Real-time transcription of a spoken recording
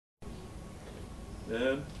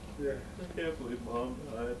And Yeah. I can't believe Mom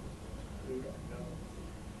died. Dude, I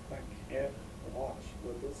know. I can't watch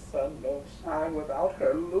where the sun don't shine without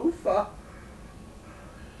her loofah.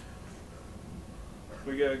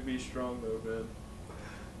 We gotta be strong though, Ben.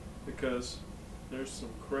 Because there's some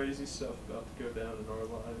crazy stuff about to go down in our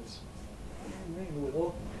lives. I mean,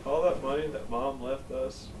 Will, All that money that Mom left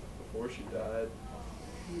us before she died,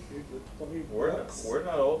 you need the 20 we're bucks.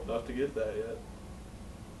 not old enough to get that yet.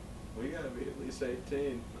 We gotta be at least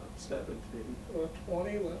 18, not 17.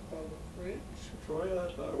 20 left on the fridge. 20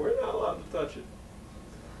 left. We're not allowed to touch it.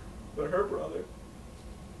 But her brother,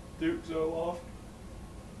 Duke Zoloft,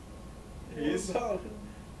 he's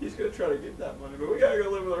gonna try to get that money, but we gotta go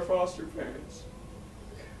live with our foster parents.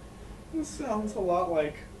 This sounds a lot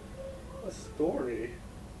like a story.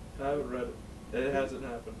 I haven't read it. It hasn't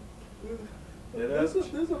happened. There's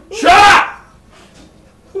a Shut up!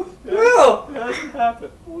 Will! It hasn't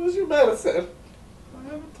happened. Where's your medicine? I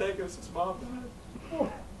haven't taken it since Mom died.